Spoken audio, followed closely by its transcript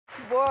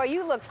Boy,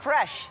 you look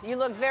fresh. You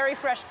look very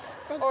fresh.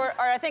 Or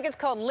I think it's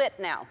called lit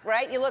now,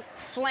 right? You look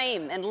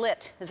flame and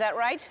lit. Is that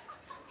right?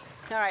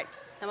 All right,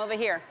 I'm over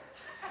here.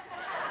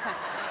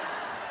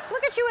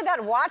 Look at you with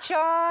that watch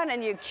on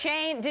and your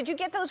chain. Did you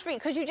get those for you?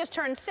 Because you just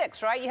turned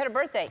 6, right? You had a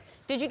birthday.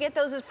 Did you get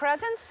those as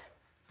presents?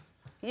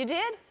 You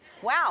did?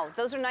 Wow,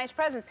 those are nice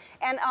presents.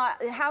 And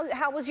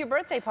how was your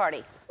birthday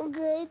party?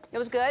 Good. It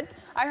was good?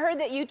 I heard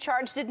that you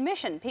charged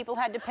admission. People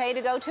had to pay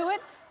to go to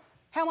it?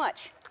 How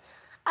much?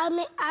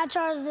 I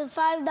charged the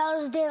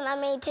 $5, then I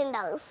made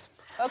 $10.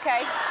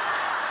 Okay.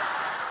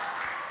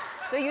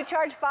 So you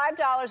charged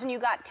 $5 and you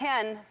got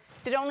 10.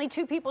 Did only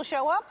 2 people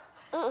show up?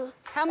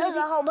 How many? There was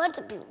a whole bunch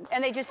of people.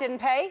 And they just didn't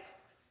pay?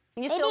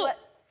 And you They still did.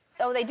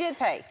 Oh, they did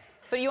pay,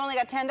 but you only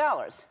got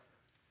 $10.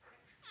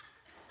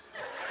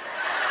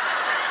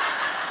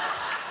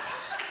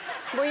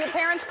 Were your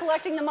parents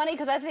collecting the money?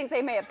 Because I think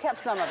they may have kept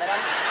some of it.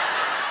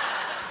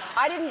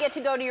 I didn't get to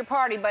go to your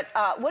party, but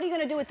what are you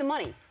going to do with the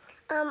money?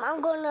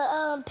 I'm going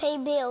to pay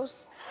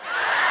bills.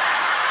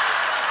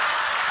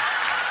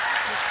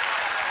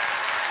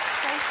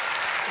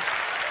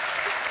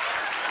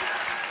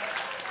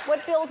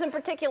 What bills in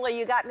particular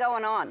you got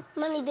going on?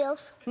 Money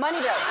bills.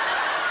 Money bills.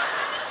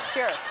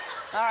 Sure.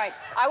 All right.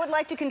 I would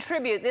like to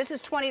contribute. This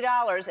is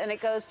 $20, and it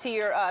goes to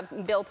your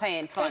bill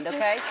paying fund,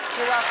 okay?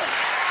 You're welcome.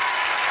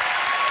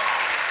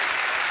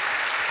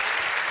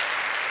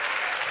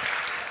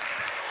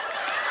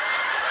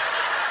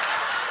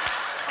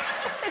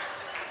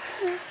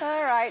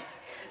 All right.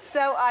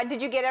 So,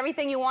 did you get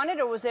everything you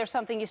wanted, or was there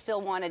something you still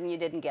wanted and you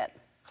didn't get?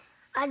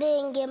 I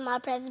didn't get my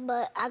present,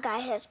 but I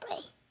got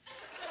hairspray.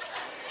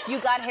 You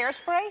got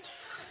hairspray?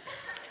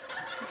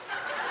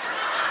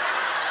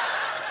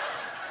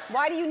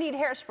 Why do you need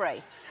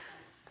hairspray?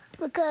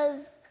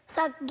 Because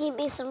so I could get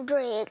me some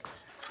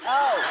dreads.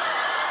 Oh.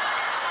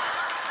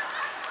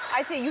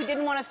 I see. You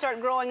didn't want to start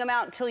growing them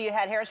out until you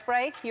had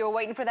hairspray? You were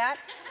waiting for that?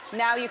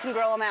 Now you can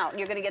grow them out.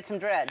 You're going to get some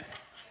dreads.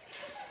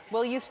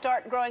 Will you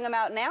start growing them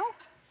out now?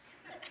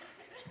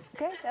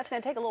 Okay, that's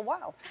going to take a little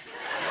while.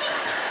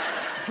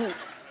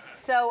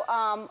 So,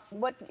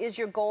 what is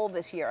your goal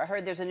this year? I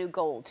heard there's a new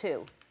goal,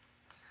 too.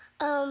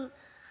 I'm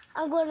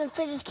going to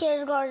finish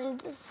kindergarten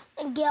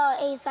and get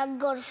all A's so I can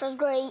go to first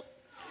grade.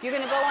 You're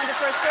going to go on to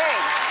first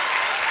grade?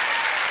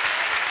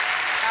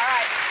 All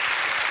right.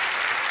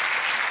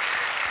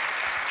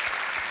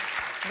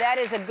 That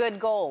is a good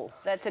goal.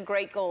 That's a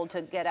great goal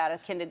to get out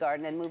of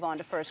kindergarten and move on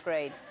to first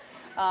grade.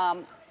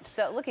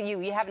 So look at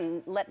you. You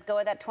haven't let go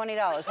of that $20,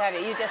 have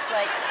you? You just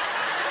like...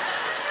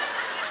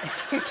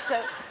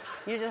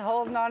 You're just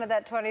holding on to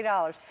that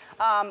 $20.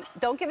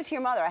 Don't give it to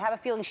your mother. I have a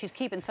feeling she's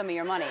keeping some of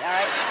your money, all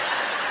right?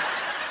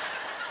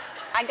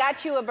 I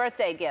got you a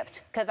birthday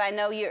gift, because I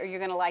know you're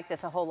going to like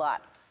this a whole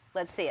lot.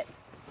 Let's see it.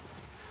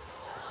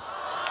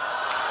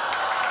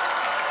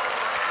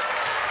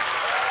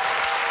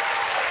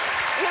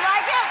 You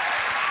like it?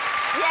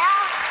 Yeah?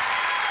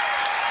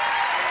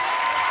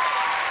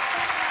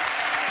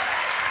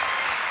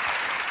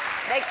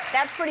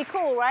 That's pretty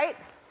cool, right?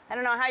 I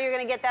don't know how you're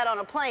going to get that on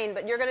a plane,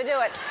 but you're going to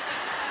do it.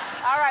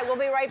 All right, we'll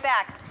be right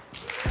back.